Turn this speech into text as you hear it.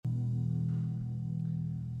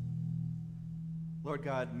Lord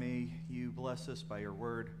God, may you bless us by your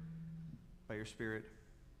word, by your spirit.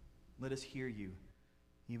 Let us hear you,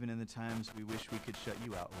 even in the times we wish we could shut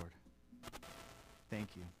you out, Lord. Thank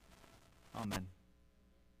you. Amen.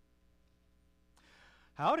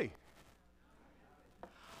 Howdy.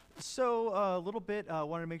 So a little bit,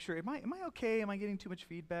 wanted to make sure, am I okay? Am I getting too much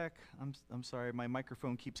feedback? I'm sorry, my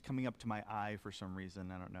microphone keeps coming up to my eye for some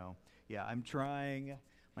reason. I don't know. Yeah, I'm trying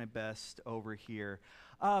my best over here.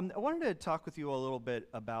 I wanted to talk with you a little bit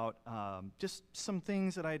about just some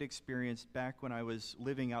things that I'd experienced back when I was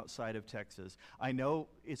living outside of Texas. I know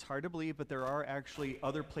it's hard to believe, but there are actually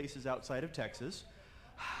other places outside of Texas.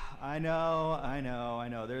 I know.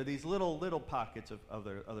 There are these little pockets of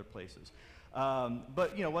other places.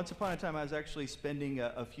 But once upon a time, I was actually spending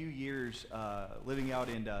a few years living out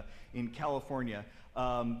in California.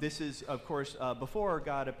 This is, of course, before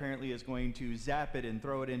God apparently is going to zap it and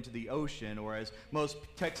throw it into the ocean, or as most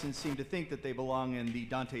Texans seem to think that they belong in the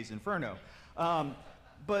Dante's Inferno.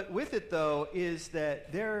 But with it, though, is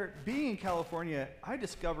that being in California, I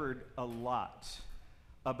discovered a lot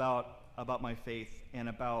about my faith and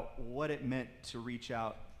about what it meant to reach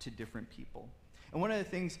out to different people. And one of the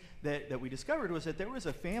things that we discovered was that there was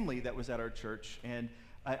a family that was at our church, and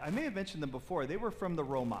I may have mentioned them before. They were from the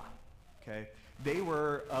Roma, okay? They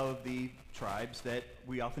were of the tribes that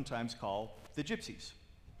we oftentimes call the Gypsies.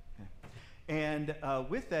 Okay? And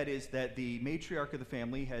with that is that the matriarch of the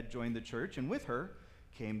family had joined the church, and with her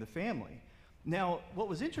came the family. Now, what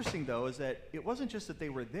was interesting, though, is that it wasn't just that they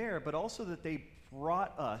were there, but also that they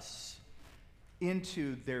brought us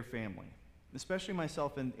into their family, especially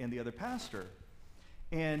myself and the other pastor.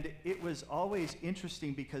 And it was always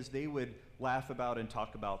interesting because they would laugh about and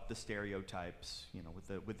talk about the stereotypes,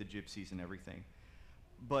 with the gypsies and everything.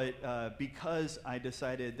 But because I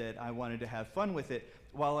decided that I wanted to have fun with it,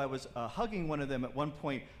 while I was hugging one of them at one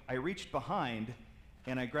point, I reached behind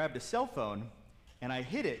and I grabbed a cell phone and I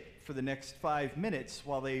hid it for the next 5 minutes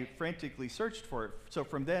while they frantically searched for it. So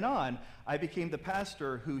from then on, I became the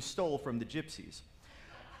pastor who stole from the gypsies.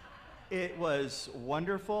 It was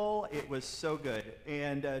wonderful. It was so good,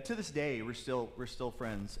 and to this day, we're still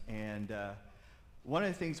friends. And one of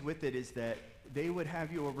the things with it is that they would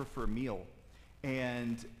have you over for a meal,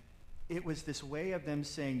 and it was this way of them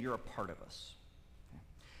saying you're a part of us.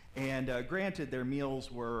 And granted, their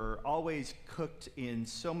meals were always cooked in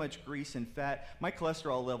so much grease and fat. My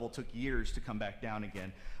cholesterol level took years to come back down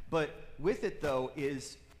again. But with it, though,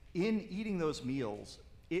 is in eating those meals,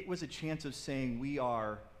 it was a chance of saying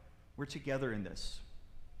we're together in this.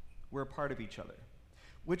 We're a part of each other,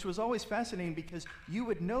 which was always fascinating because you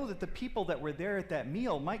would know that the people that were there at that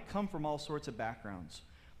meal might come from all sorts of backgrounds.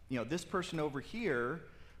 This person over here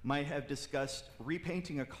might have discussed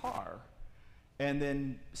repainting a car and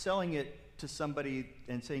then selling it to somebody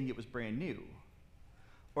and saying it was brand new.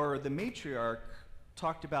 Or the matriarch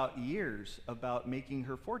talked about years about making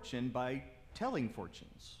her fortune by telling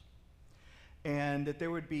fortunes. And that there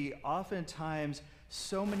would be oftentimes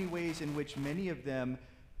so many ways in which many of them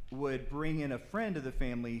would bring in a friend of the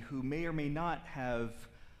family who may or may not have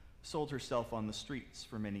sold herself on the streets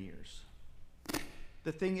for many years.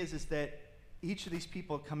 The thing is that each of these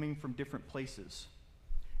people coming from different places,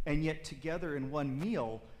 and yet together in one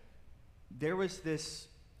meal, there was this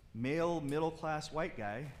male middle-class white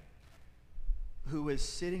guy who was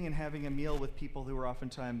sitting and having a meal with people who were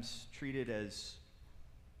oftentimes treated as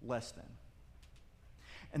less than.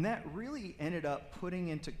 And that really ended up putting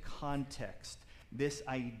into context this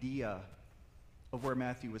idea of where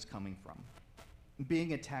Matthew was coming from,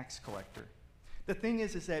 being a tax collector. The thing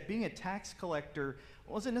is that being a tax collector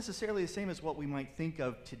wasn't necessarily the same as what we might think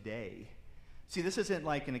of today. See, this isn't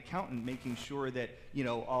like an accountant making sure that,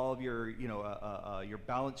 all of your, your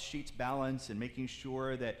balance sheets balance and making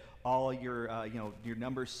sure that all your, your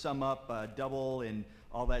numbers sum up double and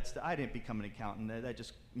all that stuff. I didn't become an accountant. That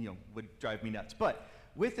just, would drive me nuts. But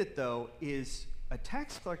with it, though, is a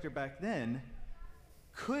tax collector back then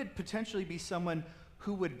could potentially be someone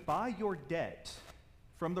who would buy your debt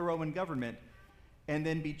from the Roman government and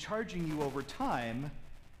then be charging you over time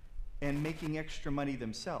and making extra money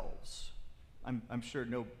themselves. I'm sure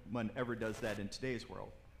no one ever does that in today's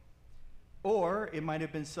world. Or it might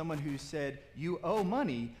have been someone who said, you owe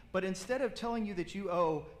money, but instead of telling you that you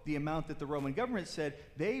owe the amount that the Roman government said,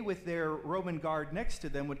 they, with their Roman guard next to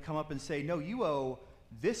them, would come up and say, no, you owe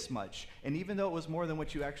this much. And even though it was more than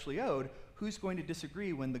what you actually owed, who's going to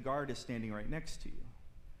disagree when the guard is standing right next to you?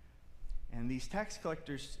 And these tax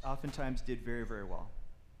collectors oftentimes did very, very well.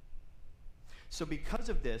 So because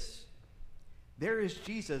of this, there is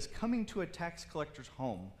Jesus coming to a tax collector's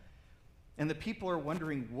home, and the people are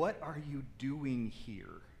wondering, what are you doing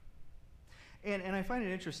here? And I find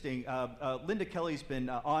it interesting. Linda Kelly's been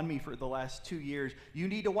on me for the last 2 years. You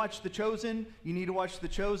need to watch The Chosen. You need to watch The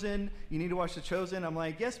Chosen. You need to watch The Chosen. I'm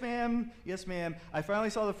like, yes, ma'am. Yes, ma'am. I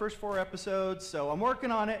finally saw the first 4 episodes, so I'm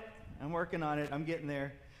working on it. I'm getting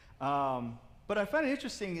there. But I find it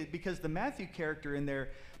interesting because the Matthew character in there,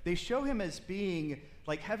 they show him as being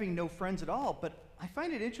like having no friends at all. But I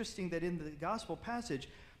find it interesting that in the gospel passage,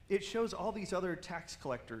 it shows all these other tax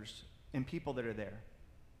collectors and people that are there.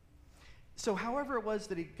 So however it was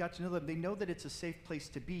that he got to know them, they know that it's a safe place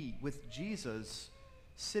to be with Jesus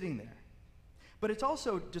sitting there. But it's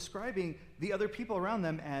also describing the other people around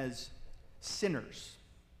them as sinners.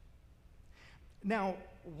 Now,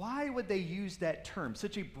 why would they use that term,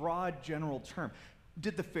 such a broad, general term?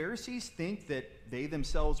 Did the Pharisees think that they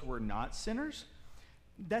themselves were not sinners?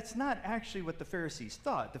 That's not actually what the Pharisees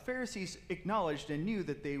thought. The Pharisees acknowledged and knew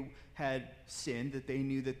that they had sinned, that they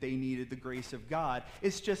knew that they needed the grace of God.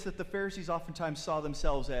 It's just that the Pharisees oftentimes saw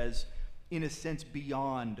themselves as, in a sense,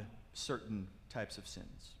 beyond certain types of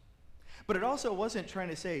sins. But it also wasn't trying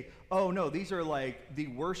to say, oh no, these are like the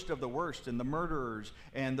worst of the worst, and the murderers,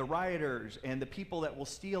 and the rioters, and the people that will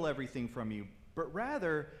steal everything from you. But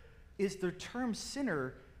rather, is the term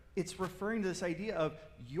sinner, it's referring to this idea of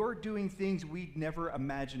you're doing things we'd never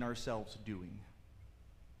imagine ourselves doing.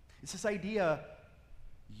 It's this idea,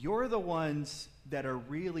 you're the ones that are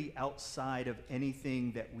really outside of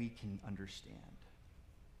anything that we can understand.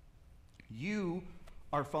 You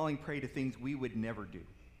are falling prey to things we would never do.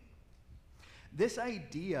 This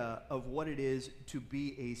idea of what it is to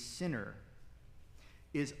be a sinner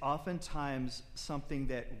is oftentimes something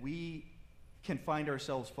that we can find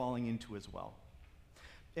ourselves falling into as well.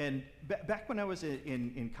 And back when I was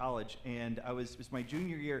in college, and it was my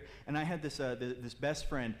junior year, and I had this best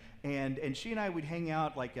friend, and she and I would hang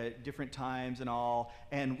out like at different times and all,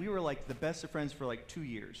 and we were like the best of friends for like 2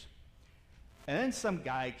 years. And then some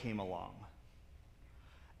guy came along.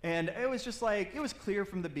 And it was just like, it was clear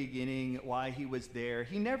from the beginning why he was there.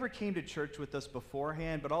 He never came to church with us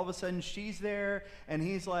beforehand, but all of a sudden she's there, and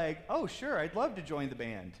he's like, oh, sure, I'd love to join the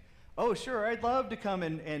band. Oh, sure, I'd love to come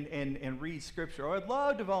and read scripture, or I'd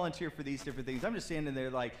love to volunteer for these different things. I'm just standing there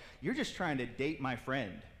like, you're just trying to date my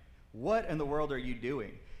friend. What in the world are you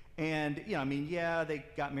doing? And, you know, I mean, yeah, they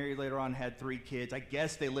got married later on, had 3 kids. I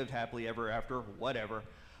guess they lived happily ever after, whatever.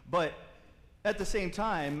 But at the same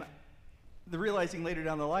time, the realizing later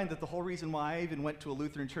down the line that the whole reason why I even went to a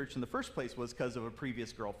Lutheran church in the first place was because of a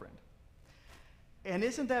previous girlfriend. And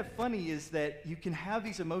isn't that funny, is that you can have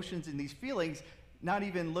these emotions and these feelings not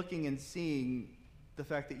even looking and seeing the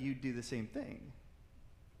fact that you do the same thing.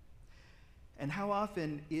 And how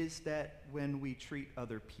often is that when we treat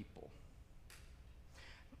other people?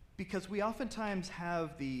 Because we oftentimes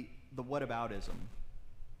have the whataboutism.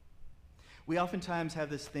 We oftentimes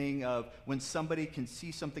have this thing of when somebody can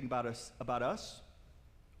see something about us,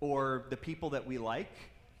 or the people that we like,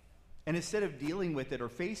 and instead of dealing with it or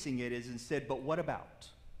facing it, is instead, but what about?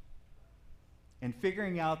 And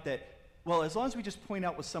figuring out that, well, as long as we just point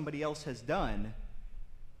out what somebody else has done,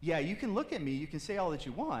 yeah, you can look at me, you can say all that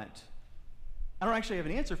you want. I don't actually have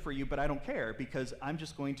an answer for you, but I don't care, because I'm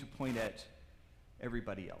just going to point at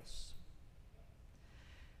everybody else.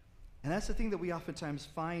 And that's the thing that we oftentimes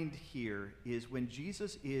find here, is when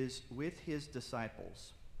Jesus is with his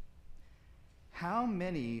disciples, how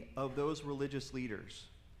many of those religious leaders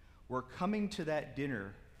were coming to that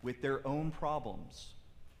dinner with their own problems,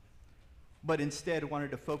 but instead wanted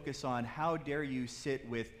to focus on, how dare you sit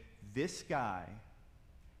with this guy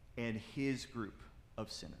and his group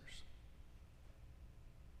of sinners?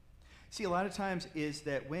 See, a lot of times is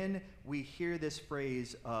that when we hear this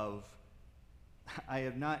phrase of, I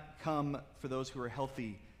have not come for those who are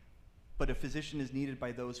healthy, but a physician is needed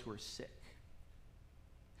by those who are sick.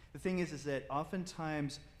 The thing is that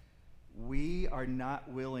oftentimes we are not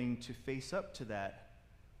willing to face up to that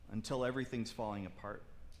until everything's falling apart.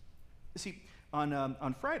 See,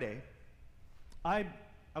 on Friday, I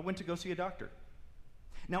went to go see a doctor.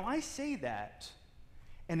 Now, I say that,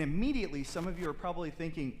 and immediately some of you are probably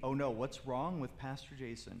thinking, oh no, what's wrong with Pastor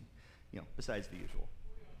Jason? You know, besides the usual.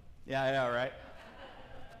 Yeah, I know, right?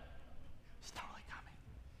 It's totally coming.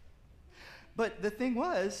 But the thing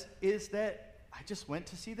is that I just went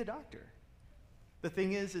to see the doctor. The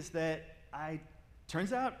thing is that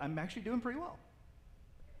turns out I'm actually doing pretty well.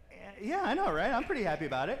 Yeah, I know, right? I'm pretty happy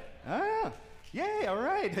about it. Oh, yeah. Yay, all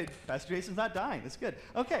right. Pastor Jason's not dying. That's good.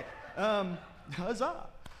 Okay. Huzzah.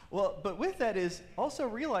 Well, but with that is also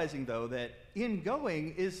realizing, though, that in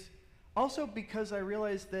going is also because I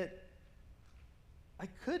realized that I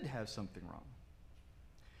could have something wrong.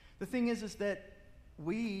 The thing is that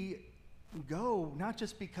we go, not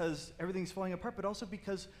just because everything's falling apart, but also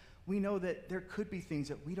because we know that there could be things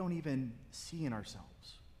that we don't even see in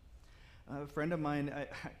ourselves. A friend of mine, I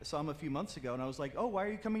saw him a few months ago, and I was like, "Oh, why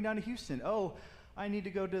are you coming down to Houston?" "Oh, I need to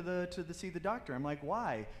go to see the doctor." I'm like,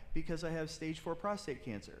 "Why?" "Because I have stage 4 prostate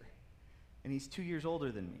cancer." And he's 2 years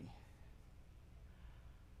older than me.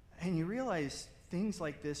 And you realize things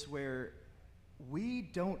like this where we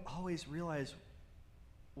don't always realize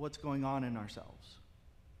what's going on in ourselves.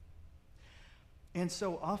 And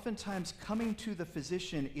so oftentimes coming to the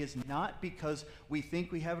physician is not because we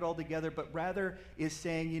think we have it all together, but rather is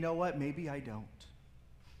saying, you know what, maybe I don't.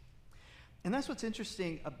 And that's what's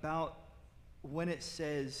interesting about when it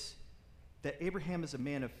says that Abraham is a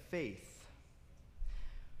man of faith.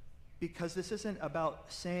 Because this isn't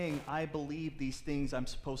about saying, I believe these things I'm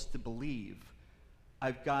supposed to believe.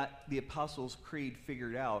 I've got the Apostles' Creed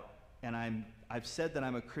figured out, and I've said that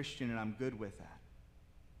I'm a Christian and I'm good with that.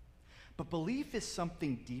 But belief is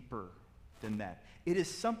something deeper than that. It is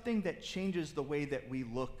something that changes the way that we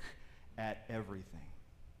look at everything.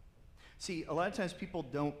 See, a lot of times people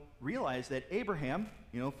don't realize that Abraham,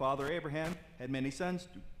 Father Abraham, had many sons.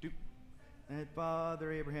 And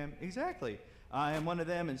Father Abraham, exactly. I am one of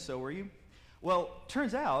them, and so were you. Well,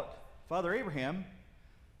 turns out, Father Abraham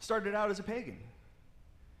started out as a pagan.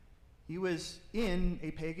 He was in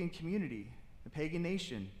a pagan community, a pagan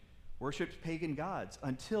nation, worshipped pagan gods,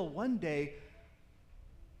 until one day,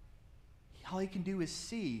 all he can do is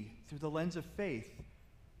see through the lens of faith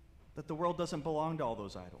that the world doesn't belong to all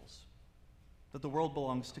those idols, that the world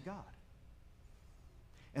belongs to God.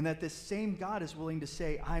 And that this same God is willing to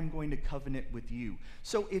say, I'm going to covenant with you.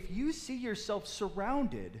 So if you see yourself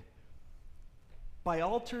surrounded by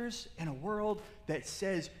altars in a world that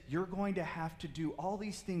says you're going to have to do all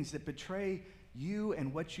these things that betray you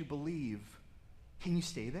and what you believe, can you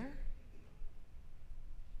stay there?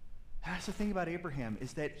 That's the thing about Abraham,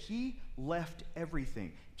 is that he left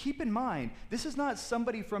everything. Keep in mind, this is not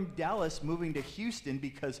somebody from Dallas moving to Houston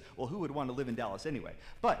because, well, who would want to live in Dallas anyway?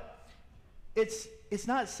 But it's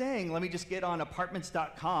not saying, let me just get on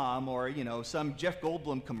apartments.com or, some Jeff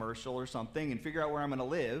Goldblum commercial or something and figure out where I'm going to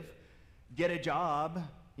live, get a job,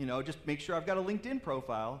 just make sure I've got a LinkedIn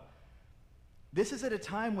profile. This is at a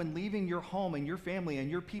time when leaving your home and your family and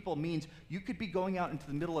your people means you could be going out into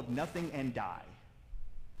the middle of nothing and die.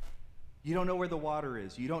 You don't know where the water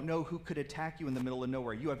is. You don't know who could attack you in the middle of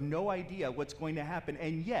nowhere. You have no idea what's going to happen.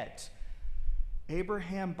 And yet,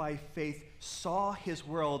 Abraham, by faith, saw his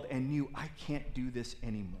world and knew, I can't do this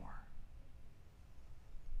anymore.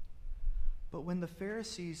 But when the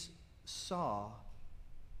Pharisees saw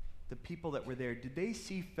the people that were there, did they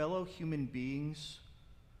see fellow human beings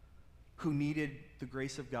who needed the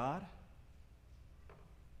grace of God?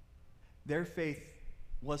 Their faith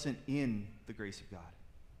wasn't in the grace of God.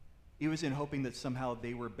 It was in hoping that somehow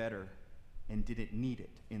they were better and didn't need it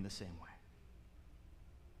in the same way.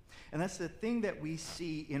 And that's the thing that we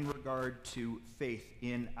see in regard to faith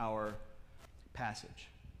in our passage.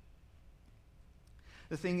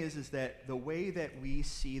 The thing is that the way that we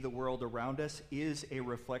see the world around us is a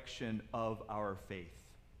reflection of our faith.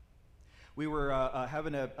 We were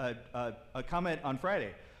having a comment on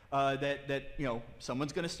Friday that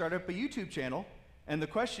someone's going to start up a YouTube channel, and the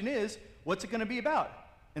question is, what's it going to be about?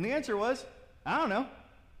 And the answer was, I don't know,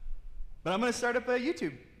 but I'm going to start up a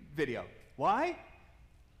YouTube video. Why?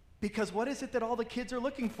 Because what is it that all the kids are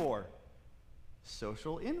looking for?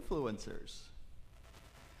 Social influencers.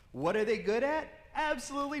 What are they good at?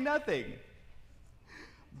 Absolutely nothing.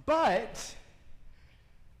 But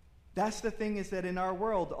that's the thing, is that in our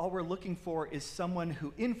world, all we're looking for is someone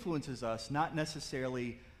who influences us, not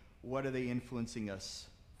necessarily what are they influencing us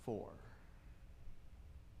for.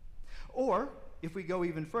 Or, if we go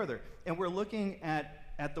even further, and we're looking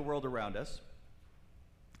at the world around us,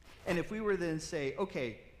 and if we were then say,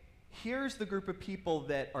 okay, here's the group of people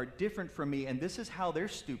that are different from me, and this is how they're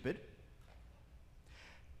stupid,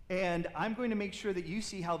 and I'm going to make sure that you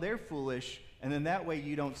see how they're foolish, and then that way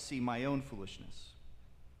you don't see my own foolishness.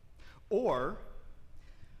 Or,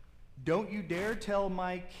 don't you dare tell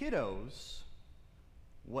my kiddos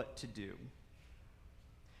what to do.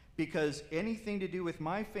 Because anything to do with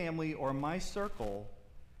my family or my circle,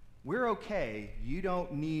 we're okay. You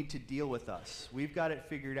don't need to deal with us. We've got it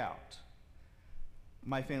figured out.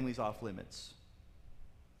 My family's off limits.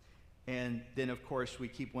 And then, of course, we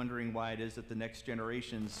keep wondering why it is that the next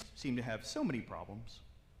generations seem to have so many problems.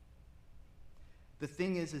 The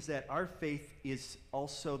thing is that our faith is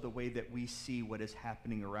also the way that we see what is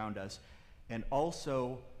happening around us, and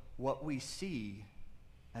also what we see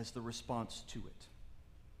as the response to it.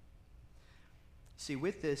 See,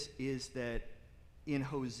 with this is that in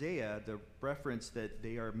Hosea, the reference that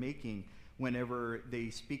they are making whenever they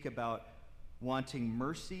speak about wanting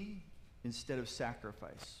mercy instead of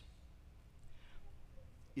sacrifice.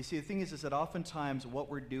 You see, the thing is that oftentimes what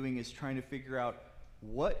we're doing is trying to figure out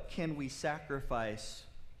what can we sacrifice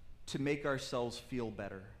to make ourselves feel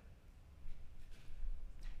better,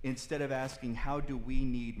 instead of asking how do we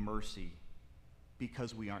need mercy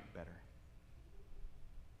because we aren't better.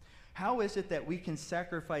 How is it that we can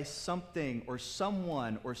sacrifice something or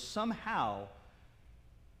someone or somehow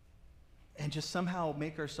and just somehow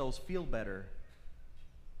make ourselves feel better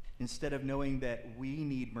instead of knowing that we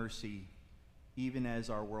need mercy even as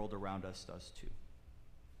our world around us does too?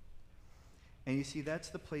 And you see, that's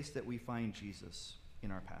the place that we find Jesus in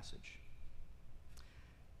our passage,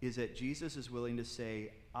 is that Jesus is willing to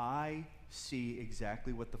say, I see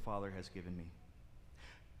exactly what the Father has given me.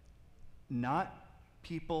 Not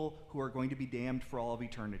people who are going to be damned for all of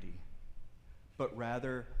eternity, but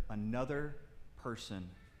rather another person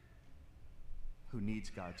who needs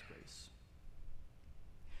God's grace.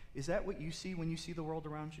 Is that what you see when you see the world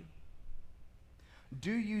around you?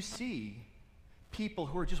 Do you see people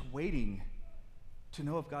who are just waiting to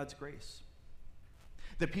know of God's grace?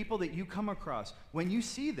 The people that you come across, when you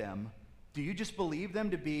see them, do you just believe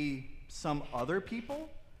them to be some other people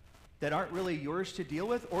that aren't really yours to deal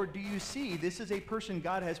with? Or do you see this is a person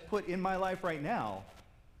God has put in my life right now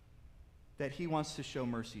that he wants to show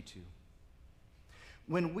mercy to?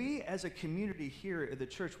 When we as a community here at the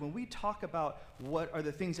church, when we talk about what are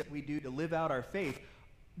the things that we do to live out our faith,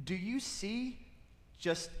 do you see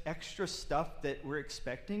just extra stuff that we're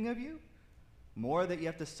expecting of you? More that you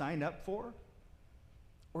have to sign up for?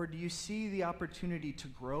 Or do you see the opportunity to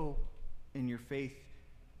grow in your faith,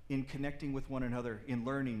 in connecting with one another, in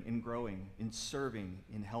learning, in growing, in serving,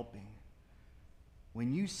 in helping?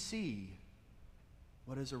 When you see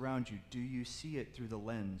what is around you, do you see it through the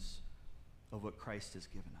lens of what Christ has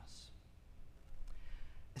given us?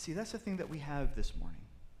 And see, that's the thing that we have this morning.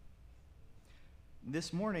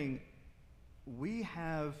 This morning, we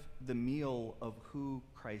have the meal of who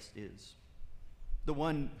Christ is, the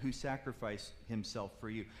one who sacrificed himself for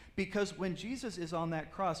you. Because when Jesus is on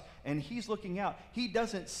that cross and he's looking out, he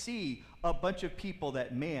doesn't see a bunch of people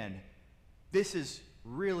that, man, this is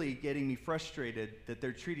really getting me frustrated that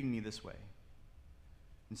they're treating me this way.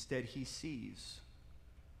 Instead, he sees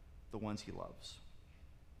the ones he loves.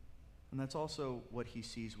 And that's also what he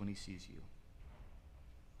sees when he sees you.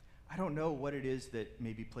 I don't know what it is that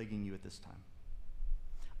may be plaguing you at this time.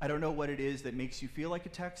 I don't know what it is that makes you feel like a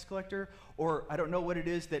tax collector, or I don't know what it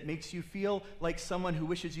is that makes you feel like someone who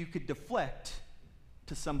wishes you could deflect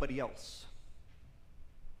to somebody else.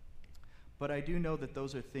 But I do know that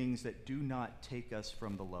those are things that do not take us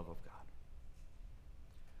from the love of God.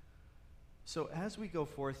 So as we go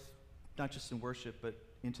forth, not just in worship, but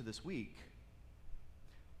into this week,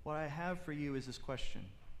 what I have for you is this question.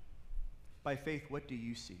 By faith, what do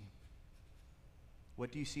you see?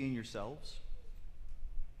 What do you see in yourselves?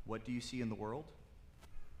 What do you see in the world?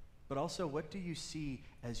 But also, what do you see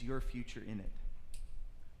as your future in it?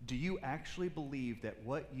 Do you actually believe that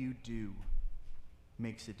what you do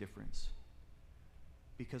makes a difference?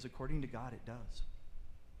 Because according to God, it does.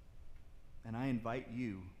 And I invite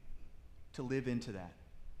you to live into that.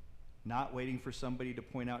 Not waiting for somebody to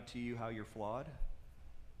point out to you how you're flawed,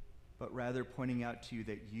 but rather pointing out to you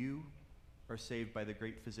that you are saved by the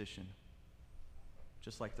great physician,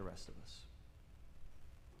 just like the rest of us.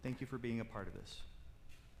 Thank you for being a part of this.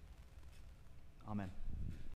 Amen.